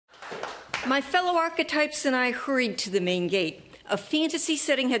My fellow archetypes and I hurried to the main gate. A fantasy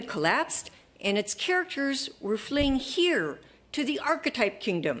setting had collapsed, and its characters were fleeing here to the archetype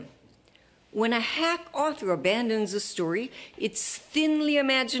kingdom. When a hack author abandons a story, its thinly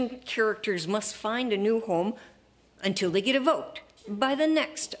imagined characters must find a new home until they get evoked by the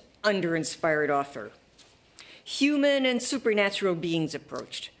next under-inspired author. Human and supernatural beings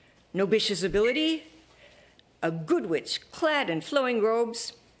approached. Nobitious ability, a good witch clad in flowing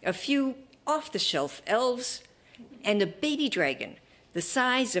robes, a few off-the-shelf elves, and a baby dragon the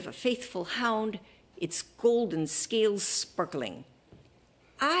size of a faithful hound, its golden scales sparkling.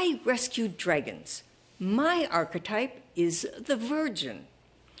 I rescued dragons. My archetype is the virgin.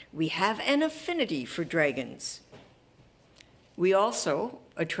 We have an affinity for dragons. We also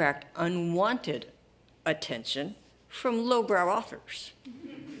attract unwanted attention from lowbrow authors.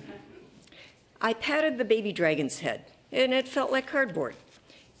 I patted the baby dragon's head, and it felt like cardboard.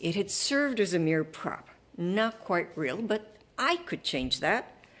 It had served as a mere prop, not quite real, but I could change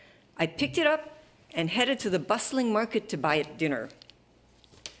that. I picked it up and headed to the bustling market to buy it dinner.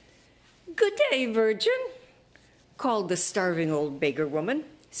 "Good day, Virgin," called the starving old beggar woman,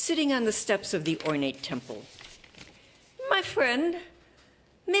 sitting on the steps of the ornate temple. "My friend,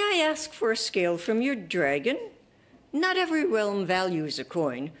 may I ask for a scale from your dragon? Not every realm values a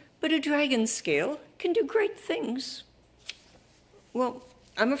coin, but a dragon scale can do great things." "Well,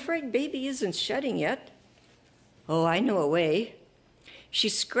 I'm afraid baby isn't shedding yet." "Oh, I know a way." She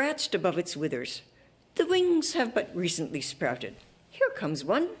scratched above its withers. "The wings have but recently sprouted. Here comes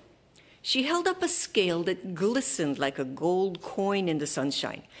one." She held up a scale that glistened like a gold coin in the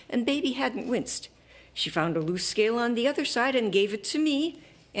sunshine, and baby hadn't winced. She found a loose scale on the other side and gave it to me,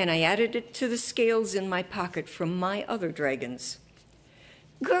 and I added it to the scales in my pocket from my other dragons.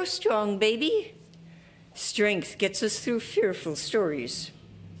 "Grow strong, baby. Strength gets us through fearful stories."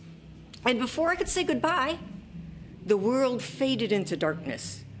 And before I could say goodbye, the world faded into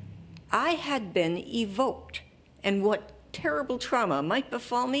darkness. I had been evoked, and what terrible trauma might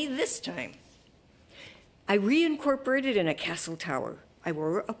befall me this time. I reincorporated in a castle tower. I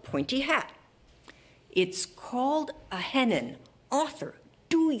wore a pointy hat. It's called a hennin. Author,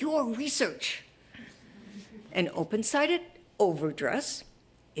 do your research. An open-sided overdress.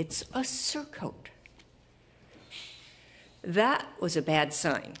 It's a surcoat. That was a bad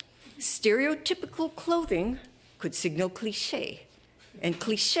sign. Stereotypical clothing could signal cliché, and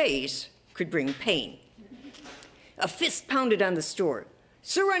clichés could bring pain. A fist pounded on the store.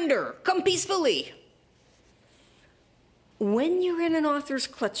 "Surrender! Come peacefully!" When you're in an author's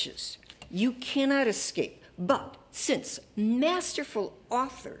clutches, you cannot escape. But since masterful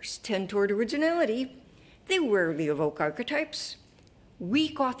authors tend toward originality, they rarely evoke archetypes.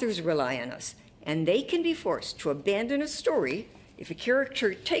 Weak authors rely on us, and they can be forced to abandon a story if a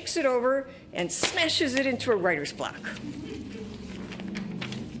character takes it over and smashes it into a writer's block.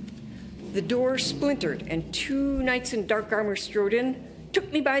 The door splintered, and two knights in dark armor strode in,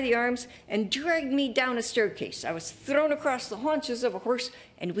 took me by the arms, and dragged me down a staircase. I was thrown across the haunches of a horse,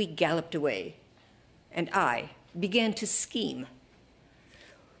 and we galloped away. And I began to scheme.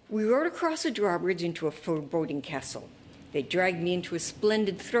 We rode across a drawbridge into a foreboding castle. They dragged me into a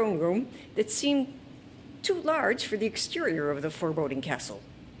splendid throne room that seemed too large for the exterior of the foreboding castle.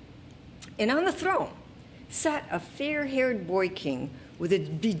 And on the throne sat a fair-haired boy king with a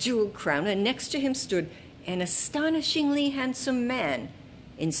bejeweled crown, and next to him stood an astonishingly handsome man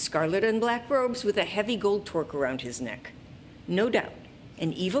in scarlet and black robes with a heavy gold torque around his neck. No doubt,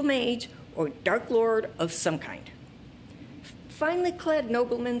 an evil mage or dark lord of some kind. Finely clad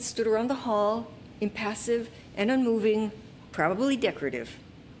noblemen stood around the hall, impassive and unmoving, probably decorative.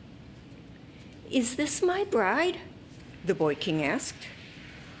 "Is this my bride?" the boy king asked.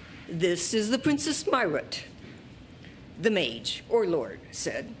 "This is the Princess Myrut," the mage, or lord,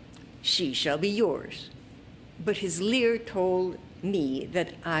 said. "She shall be yours." But his leer told me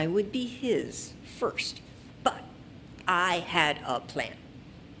that I would be his first. But I had a plan.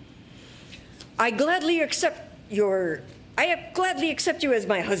 I gladly accept you as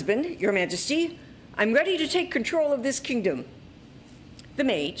my husband, your majesty. I'm ready to take control of this kingdom." The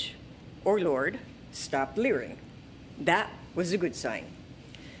mage, or lord, stopped leering. That was a good sign.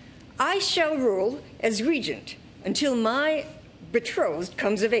 "I shall rule as regent until my betrothed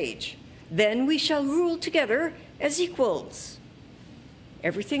comes of age. Then we shall rule together as equals."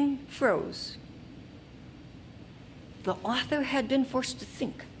 Everything froze. The author had been forced to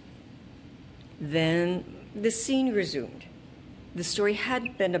think. Then the scene resumed. The story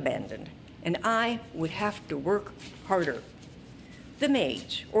had been abandoned, and I would have to work harder. The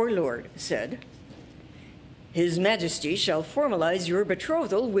mage, or lord, said, "His Majesty shall formalize your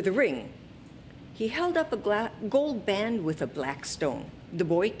betrothal with a ring. He held up a gold band with a black stone. The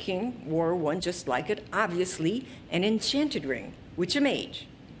boy king wore one just like it, obviously an enchanted ring, which a mage,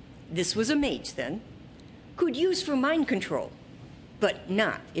 this was a mage then, could use for mind control, but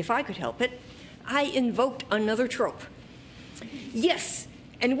not if I could help it. I invoked another trope. Yes,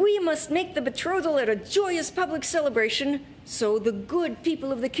 and we must make the betrothal at a joyous public celebration, so the good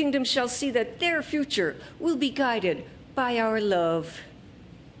people of the kingdom shall see that their future will be guided by our love.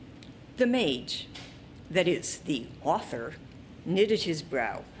 The mage, that is, the author, knitted his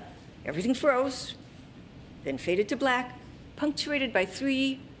brow. Everything froze, then faded to black, punctuated by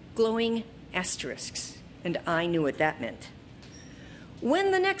 3 glowing asterisks, and I knew what that meant. When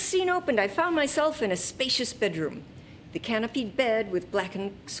the next scene opened, I found myself in a spacious bedroom. The canopied bed with black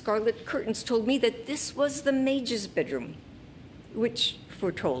and scarlet curtains told me that this was the mage's bedroom, which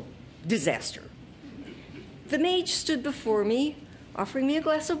foretold disaster. The mage stood before me, offering me a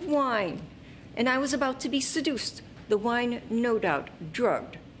glass of wine, and I was about to be seduced, the wine no doubt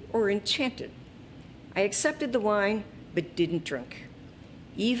drugged or enchanted. I accepted the wine, but didn't drink.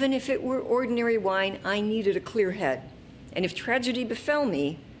 Even if it were ordinary wine, I needed a clear head, and if tragedy befell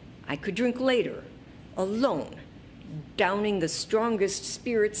me, I could drink later, alone, downing the strongest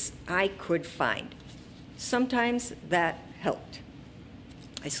spirits I could find. Sometimes that helped.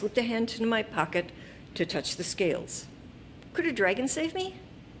 I slipped a hand into my pocket to touch the scales. Could a dragon save me?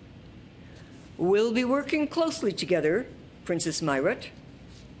 We'll be working closely together, Princess Myrat.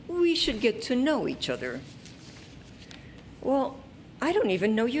 We should get to know each other. Well, I don't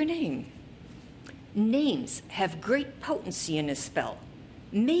even know your name. Names have great potency in a spell.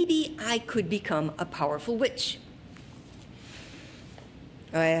 Maybe I could become a powerful witch.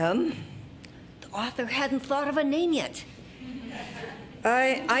 The author hadn't thought of a name yet.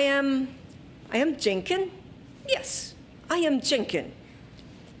 I am Jenkin? Yes, I am Jenkin.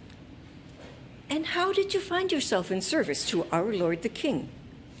 And how did you find yourself in service to our Lord the King?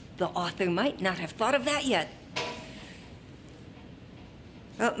 The author might not have thought of that yet.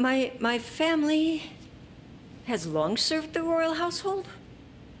 My family has long served the royal household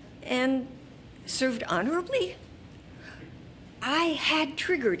and served honorably. I had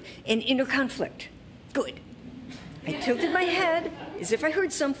triggered an inner conflict. Good. I tilted my head as if I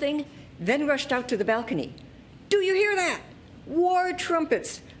heard something, then rushed out to the balcony. Do you hear that? War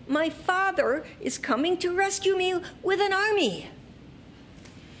trumpets. My father is coming to rescue me with an army.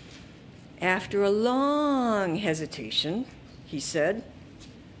 After a long hesitation, he said,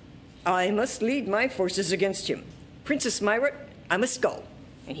 I must lead my forces against him. Princess Myrat, I must go.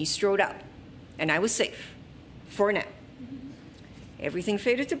 And he strode out, and I was safe, for now. Everything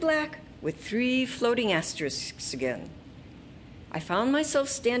faded to black with 3 floating asterisks again. I found myself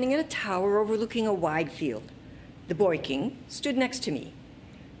standing in a tower overlooking a wide field. The boy king stood next to me.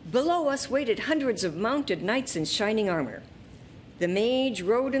 Below us waited hundreds of mounted knights in shining armor. The mage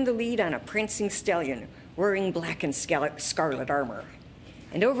rode in the lead on a prancing stallion, wearing black and scarlet armor.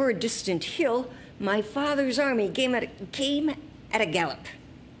 And over a distant hill, my father's army came at a gallop.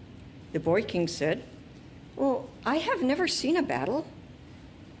 The boy king said, well, I have never seen a battle.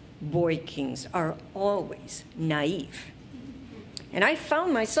 Boy kings are always naive. And I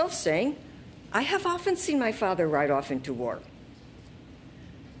found myself saying, I have often seen my father ride off into war.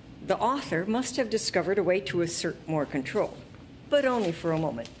 The author must have discovered a way to assert more control, but only for a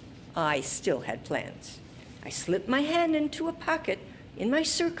moment. I still had plans. I slipped my hand into a pocket in my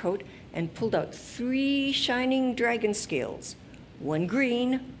surcoat and pulled out 3 shining dragon scales, 1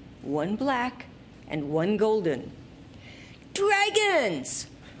 green, 1 black, and 1 golden. Dragons,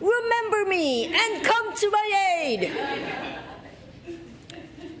 remember me and come to my aid!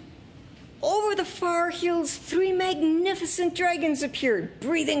 Over the far hills, 3 magnificent dragons appeared,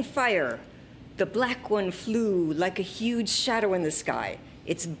 breathing fire. The black one flew like a huge shadow in the sky,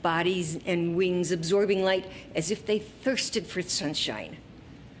 its bodies and wings absorbing light as if they thirsted for sunshine.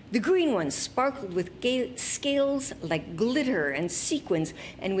 The green one sparkled with scales like glitter and sequins,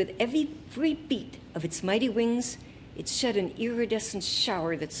 and with every beat of its mighty wings, it shed an iridescent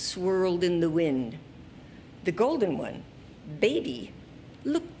shower that swirled in the wind. The golden one, Baby,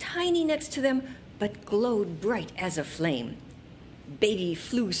 looked tiny next to them, but glowed bright as a flame. Baby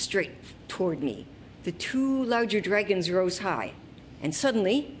flew straight toward me. The 2 larger dragons rose high, and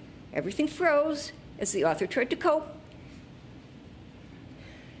suddenly, everything froze as the author tried to cope.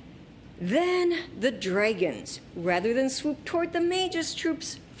 Then the dragons, rather than swoop toward the mage's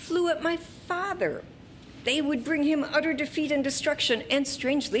troops, flew at my father. They would bring him utter defeat and destruction, and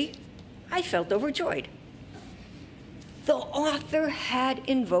strangely, I felt overjoyed. The author had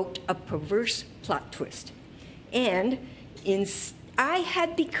invoked a perverse plot twist, and I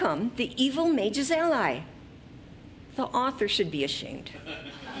had become the evil mage's ally. The author should be ashamed.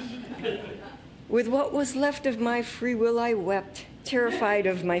 With what was left of my free will, I wept, terrified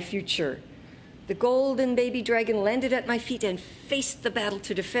of my future. The golden baby dragon landed at my feet and faced the battle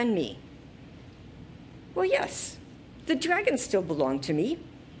to defend me. Well, yes, the dragon still belonged to me.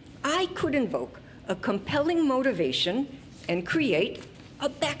 I could invoke a compelling motivation and create a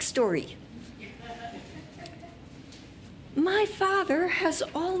backstory. My father has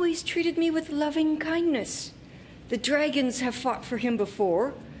always treated me with loving kindness. The dragons have fought for him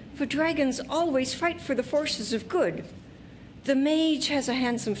before, for dragons always fight for the forces of good. The mage has a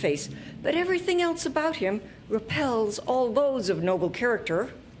handsome face, but everything else about him repels all those of noble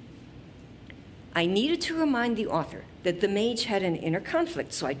character. I needed to remind the author that the mage had an inner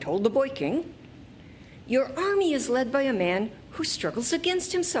conflict, so I told the boy king, "Your army is led by a man who struggles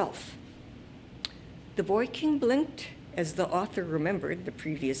against himself." The boy king blinked as the author remembered the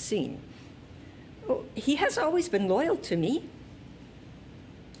previous scene. "Oh, he has always been loyal to me."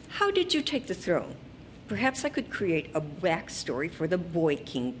 "How did you take the throne? Perhaps I could create a backstory for the boy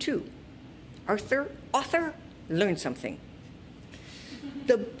king too." Author, learn something.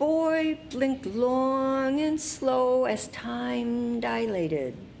 The boy blinked long and slow as time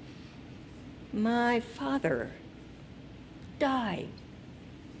dilated. "My father died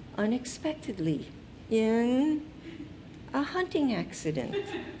unexpectedly in a hunting accident.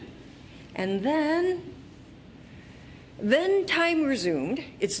 And then time resumed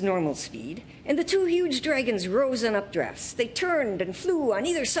its normal speed, and the two huge dragons rose on updrafts. They turned and flew on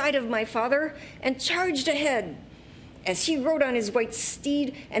either side of my father and charged ahead as he rode on his white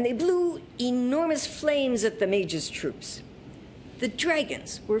steed, and they blew enormous flames at the mage's troops. The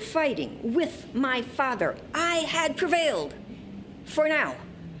dragons were fighting with my father. I had prevailed. For now.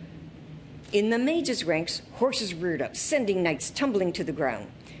 In the mage's ranks, horses reared up, sending knights tumbling to the ground.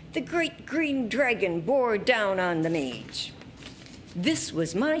 The great green dragon bore down on the mage. This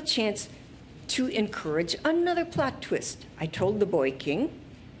was my chance to encourage another plot twist. I told the boy king,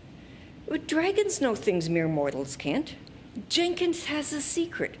 "Dragons know things mere mortals can't. Jenkins has a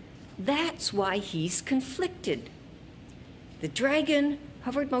secret. That's why he's conflicted." The dragon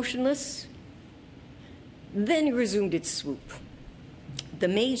hovered motionless, then resumed its swoop. The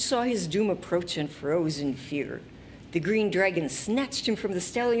mage saw his doom approach and froze in fear. The green dragon snatched him from the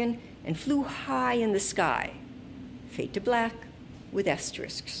stallion and flew high in the sky. Fade to black with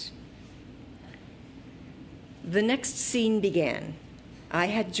asterisks. The next scene began. I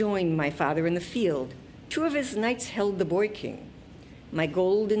had joined my father in the field. Two of his knights held the boy king. My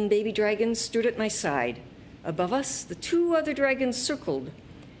golden baby dragon stood at my side. Above us, the two other dragons circled.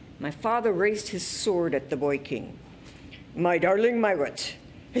 My father raised his sword at the boy king. "My darling Myrat,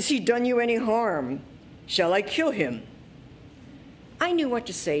 has he done you any harm? Shall I kill him?" I knew what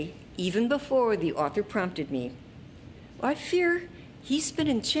to say even before the author prompted me. "I fear he's been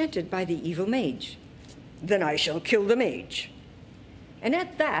enchanted by the evil mage." "Then I shall kill the mage." And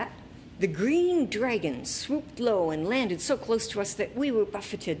at that, the green dragon swooped low and landed so close to us that we were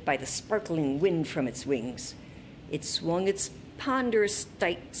buffeted by the sparkling wind from its wings. It swung its ponderous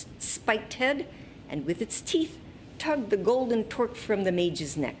spiked head, and with its teeth tugged the golden torque from the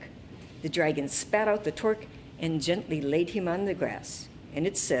mage's neck. The dragon spat out the torque and gently laid him on the grass. And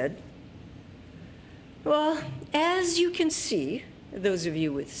it said, "Well, as you can see, those of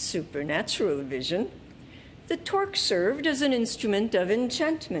you with supernatural vision, the torque served as an instrument of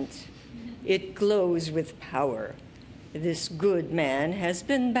enchantment. It glows with power. This good man has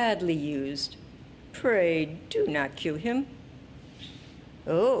been badly used. Pray do not kill him."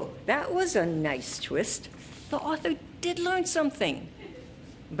 Oh, that was a nice twist. The author did learn something.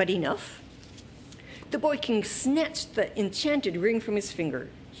 But enough. The boy king snatched the enchanted ring from his finger.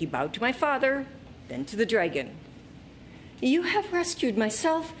 He bowed to my father, then to the dragon. "You have rescued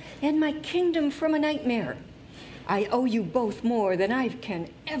myself and my kingdom from a nightmare. I owe you both more than I can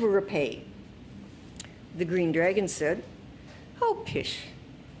ever repay." The green dragon said, "Oh, pish,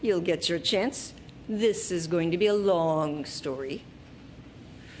 you'll get your chance. This is going to be a long story."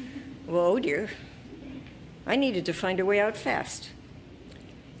 Well, oh dear, I needed to find a way out fast.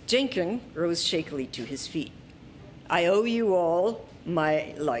 Jenkins rose shakily to his feet. "I owe you all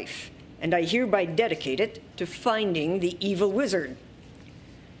my life, and I hereby dedicate it to finding the evil wizard."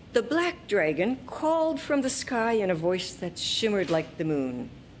 The black dragon called from the sky in a voice that shimmered like the moon.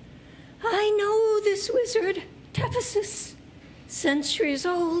 "I know this wizard, Tapesis, centuries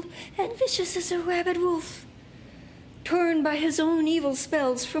old and vicious as a rabid wolf, turned by his own evil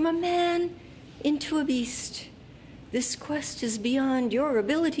spells from a man into a beast. This quest is beyond your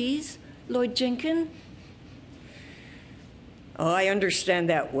abilities, Lord Jenkins." Oh, I understand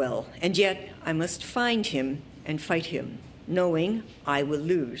that well, and yet I must find him and fight him, knowing I will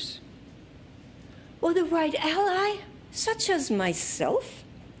lose. Well, the right ally, such as myself,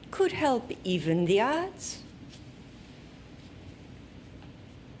 could help even the odds.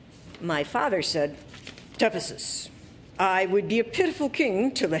 My father said, Ephesus, I would be a pitiful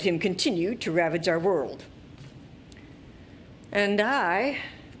king to let him continue to ravage our world. And I,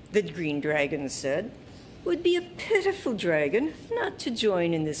 the green dragon said, would be a pitiful dragon not to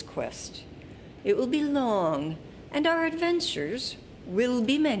join in this quest. It will be long, and our adventures will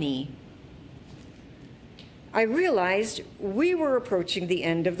be many. I realized we were approaching the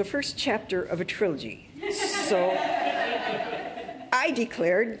end of the first chapter of a trilogy. So I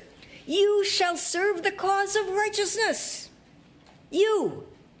declared, you shall serve the cause of righteousness. You,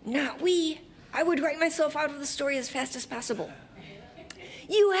 not we. I would write myself out of the story as fast as possible.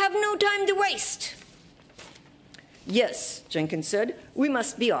 You have no time to waste. Yes, Jenkins said, we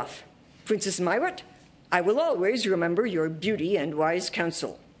must be off. Princess Myrat, I will always remember your beauty and wise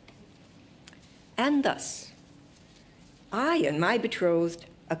counsel. And thus, I and my betrothed,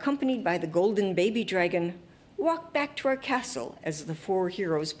 accompanied by the golden baby dragon, walked back to our castle as the four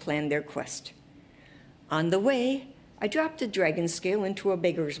heroes planned their quest. On the way, I dropped a dragon scale into a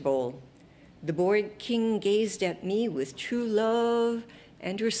beggar's bowl. The boy king gazed at me with true love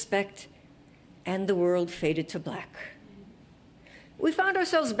and respect, and the world faded to black. We found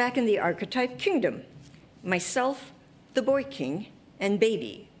ourselves back in the archetype kingdom. Myself, the boy king, and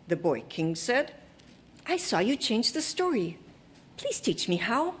baby, the boy king said, I saw you change the story. Please teach me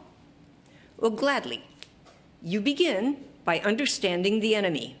how. Well, gladly. You begin by understanding the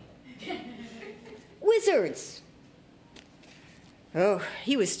enemy. Wizards! Oh,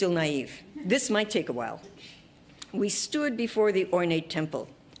 he was still naive. This might take a while. We stood before the ornate temple.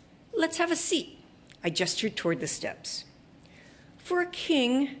 Let's have a seat. I gestured toward the steps. For a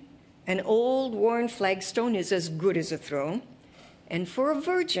king, an old worn flagstone is as good as a throne, and for a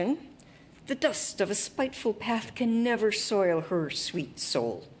virgin, the dust of a spiteful path can never soil her sweet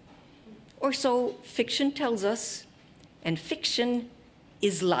soul. Or so fiction tells us, and fiction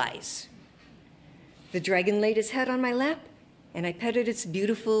is lies. The dragon laid his head on my lap, and I petted its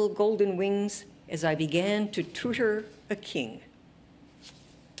beautiful golden wings as I began to tutor a king.